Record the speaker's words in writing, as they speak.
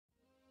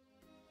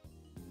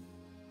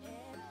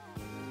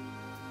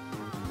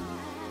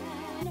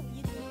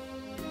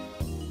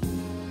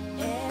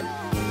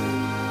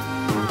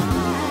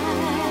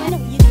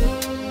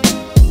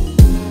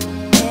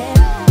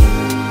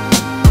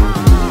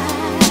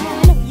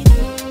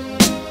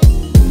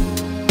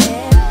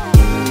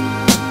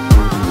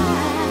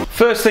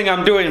First thing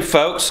I'm doing,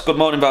 folks, good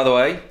morning by the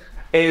way,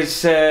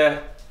 is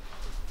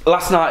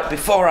last night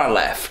before I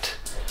left,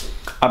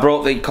 I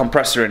brought the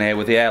compressor in here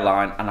with the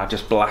airline and I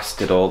just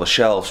blasted all the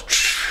shelves.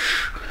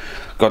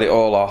 Got it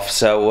all off,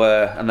 so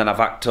and then I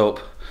vacked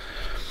up.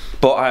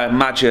 But I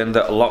imagine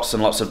that lots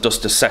and lots of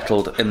dust has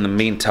settled in the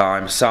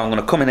meantime, so I'm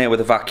going to come in here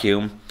with a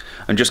vacuum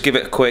and just give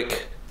it a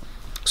quick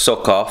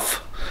suck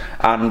off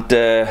and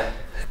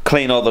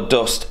clean all the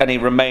dust, any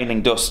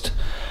remaining dust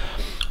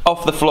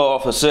off the floor,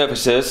 off the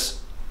surfaces,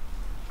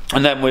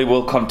 and then we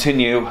will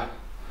continue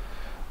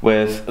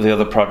with the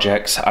other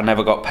projects. I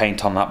never got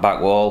paint on that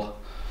back wall,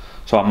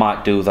 so I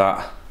might do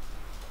that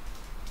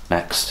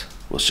next.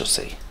 We'll just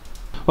see.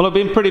 Well, I've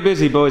been pretty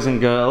busy, boys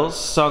and girls,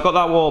 so I got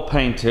that wall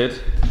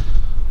painted.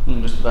 You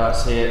can just about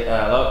see it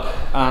there, look.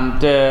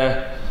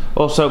 And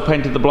also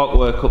painted the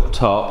blockwork up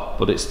top,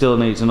 but it still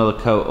needs another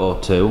coat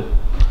or two.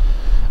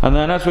 And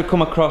then as we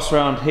come across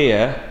around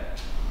here,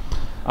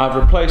 I've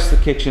replaced the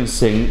kitchen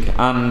sink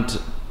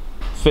and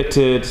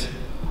fitted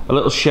a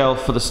little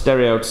shelf for the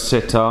stereo to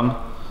sit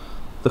on.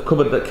 The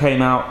cupboard that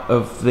came out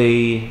of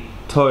the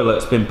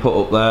toilet's been put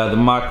up there, the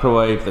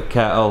microwave, the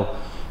kettle,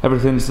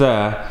 everything's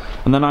there.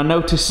 And then I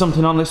noticed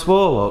something on this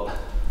wall, look.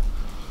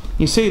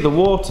 You see the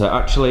water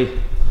actually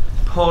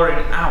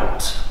pouring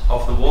out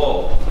of the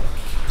wall.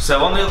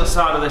 So on the other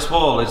side of this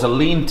wall is a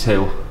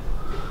lean-to.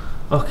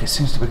 Look, it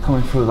seems to be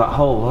coming through that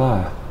hole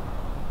there.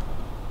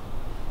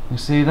 You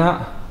see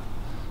that?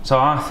 So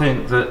I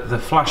think that the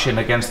flashing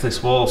against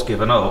this wall's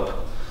given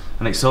up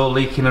and it's all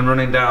leaking and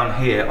running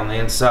down here on the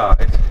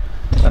inside,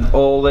 and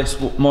all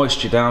this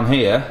moisture down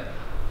here,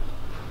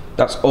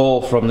 that's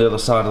all from the other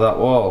side of that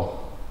wall.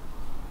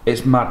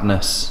 It's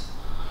madness.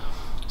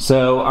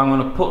 So I'm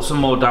going to put some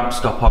more damp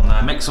stop on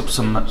there, mix up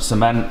some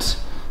cement,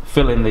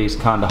 fill in these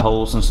kind of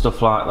holes and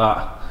stuff like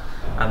that,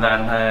 and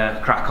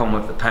then crack on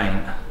with the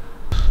paint.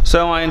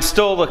 So I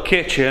install the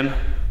kitchen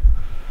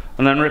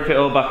and then rip it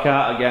all back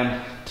out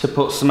again to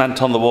put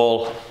cement on the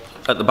wall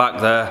at the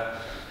back there.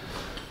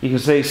 You can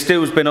see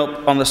Stu's been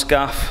up on the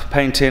scaff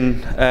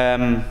painting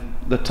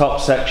the top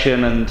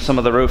section and some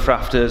of the roof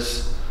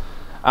rafters,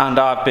 and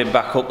I've been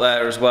back up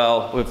there as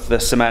well with the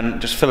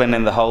cement, just filling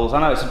in the holes.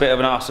 I know it's a bit of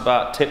an arse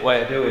about tip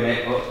way of doing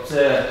it, but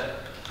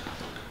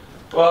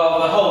well,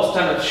 the holes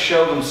tend to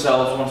show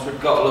themselves once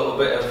we've got a little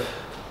bit of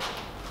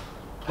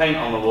paint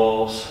on the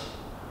walls.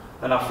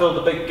 And I filled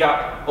a big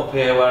gap up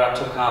here where I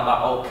took out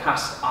that old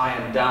cast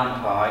iron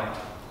downpipe,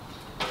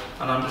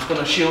 and I'm just going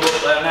to shoot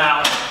up there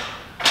now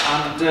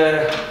and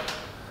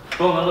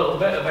bung a little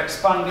bit of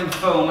expanding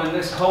foam in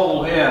this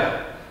hole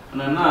here,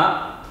 and then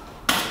that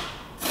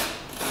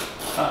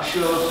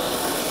should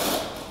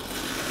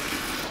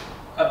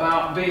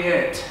about be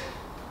it.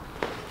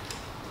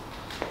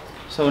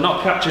 So we're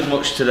not captured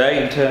much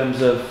today in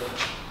terms of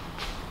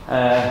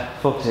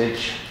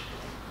footage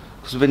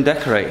because we've been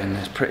decorating.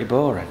 It's pretty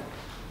boring.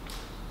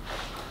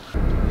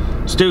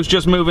 Stu's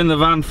just moving the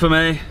van for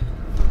me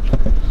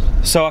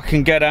so I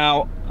can get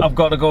out. I've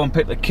got to go and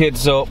pick the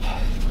kids up,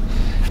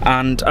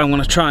 and I'm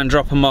going to try and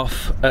drop them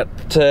off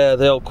at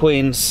the old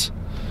Queen's,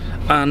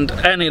 and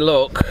any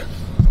luck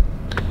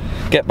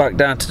get back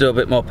down to do a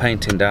bit more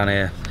painting down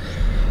here.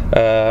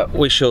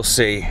 We shall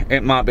see.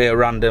 It might be a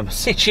random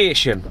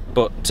situation,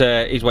 but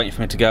he's waiting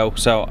for me to go,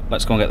 so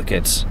let's go and get the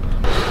kids.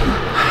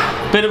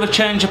 Bit of a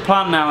change of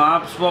plan now,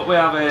 Abs. What we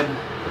having?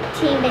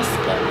 Tea and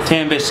biscuits. Tea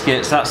and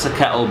biscuits, that's the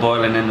kettle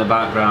boiling in the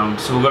background.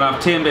 So we're going to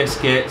have tea and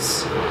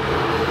biscuits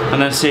and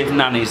then see if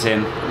Nanny's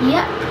in.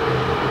 Yep,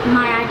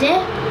 my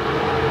idea.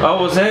 Oh,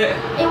 was it?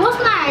 It was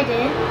my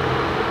idea.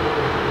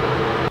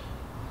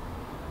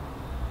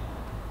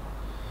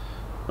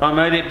 I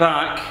made it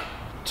back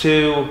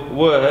to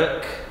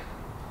work.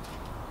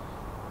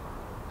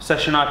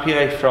 Session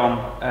IPA from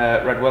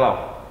Red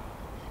Willow.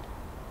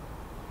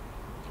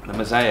 The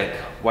Mosaic,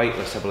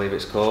 weightless I believe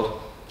it's called.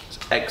 It's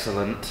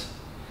excellent.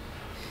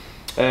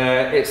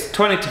 It's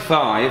 20 to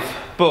 5,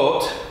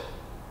 but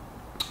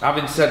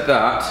having said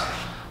that,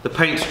 the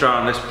paint's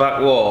dry on this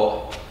back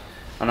wall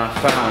and I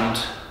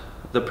found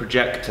the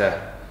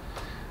projector.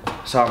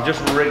 So I'm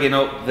just rigging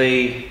up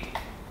the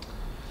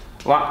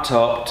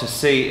laptop to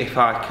see if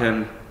I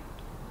can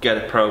get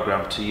a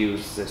program to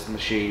use this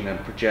machine and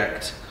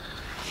project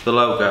the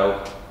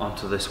logo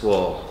onto this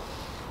wall.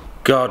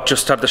 God,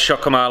 just had the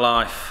shock of my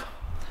life.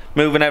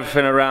 Moving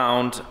everything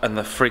around and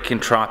the freaking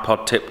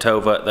tripod tipped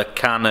over, the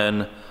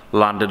Canon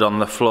landed on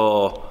the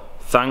floor.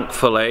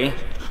 Thankfully,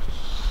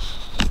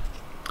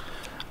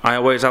 I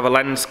always have a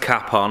lens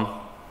cap on,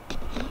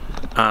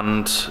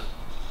 and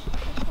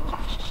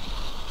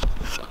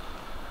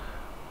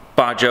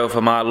by Jove,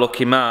 am I a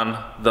lucky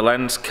man, the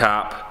lens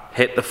cap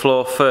hit the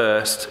floor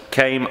first,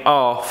 came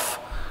off,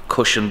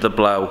 cushioned the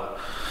blow.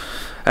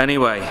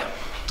 Anyway,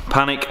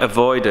 panic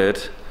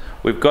avoided.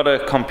 We've got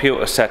a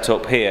computer set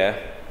up here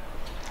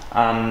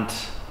and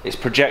it's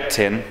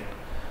projecting.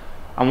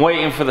 I'm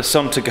waiting for the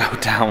sun to go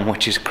down,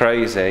 which is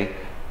crazy,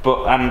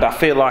 and I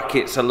feel like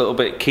it's a little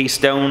bit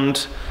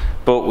keystoned,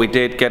 but we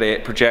did get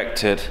it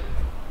projected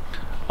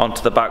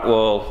onto the back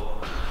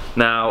wall.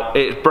 Now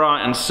it's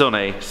bright and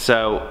sunny,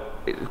 so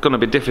it's going to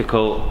be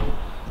difficult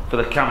for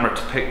the camera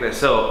to pick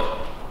this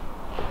up,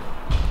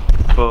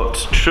 but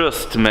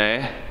trust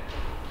me,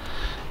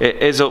 it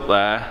is up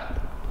there,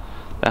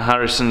 the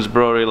Harrison's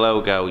Brewery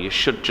logo. You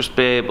should just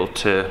be able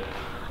to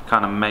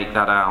kind of make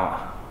that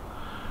out.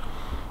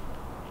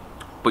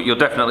 But you'll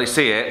definitely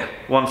see it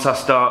once I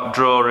start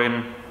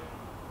drawing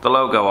the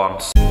logo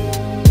on.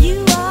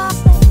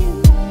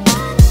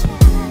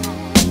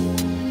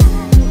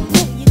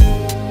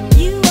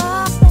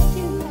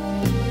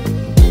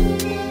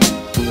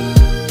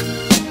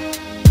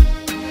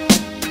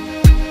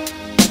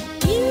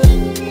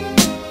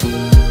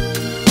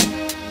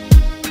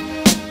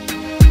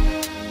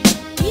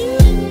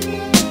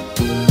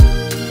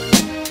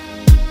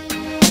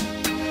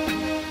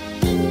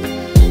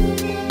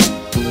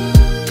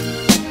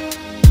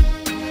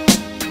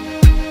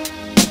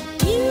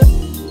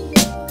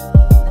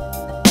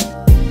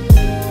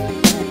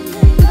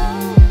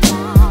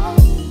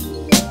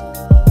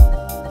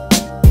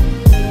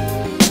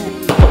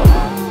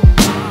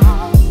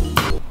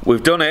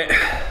 We've done it.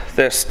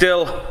 There's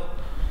still,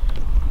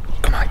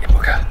 come on, you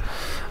bugger,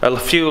 a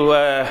few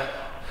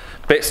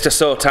bits to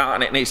sort out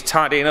and it needs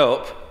tidying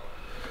up,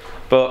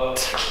 but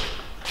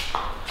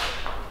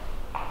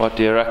what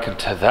do you reckon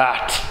to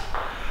that?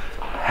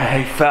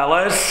 Hey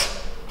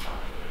fellas,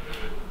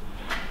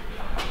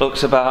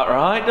 looks about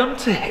right,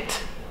 doesn't it?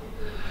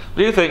 What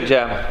do you think,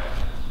 Jem?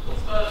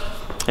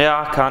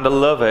 Yeah, I kind of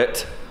love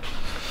it.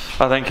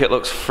 I think it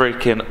looks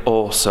freaking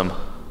awesome.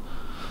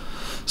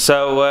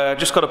 So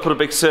just got to put a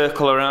big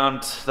circle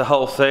around the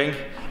whole thing.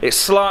 It's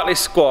slightly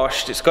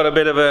squashed, it's got a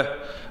bit of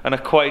an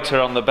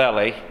equator on the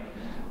belly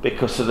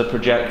because of the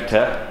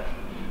projector,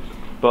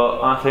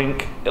 but I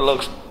think it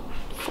looks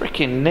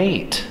freaking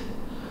neat.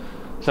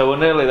 So we're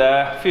nearly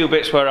there. A few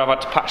bits where I've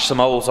had to patch some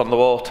holes on the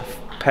wall to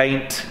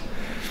paint,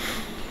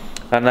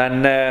 and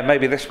then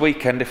maybe this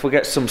weekend, if we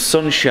get some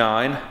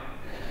sunshine,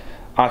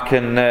 I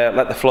can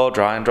let the floor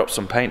dry and drop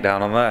some paint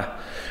down on there.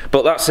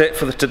 But that's it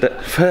for the today.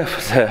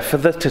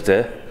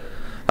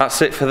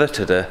 That's it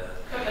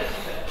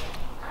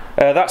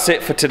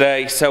for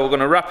today. So we're going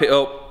to wrap it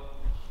up,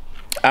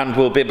 and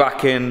we'll be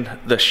back in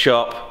the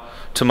shop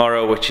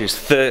tomorrow, which is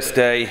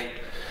Thursday.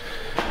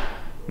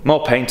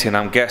 More painting,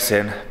 I'm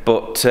guessing,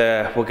 but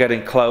we're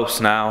getting close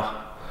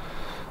now.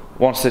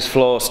 Once this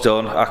floor's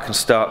done, I can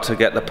start to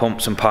get the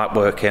pumps and pipe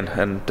working,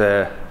 and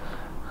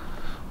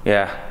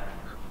yeah.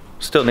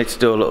 Still need to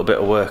do a little bit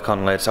of work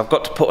on lids. I've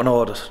got to put an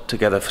order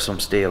together for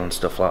some steel and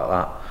stuff like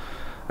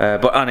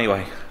that. But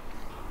anyway,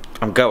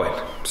 I'm going.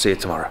 See you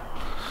tomorrow.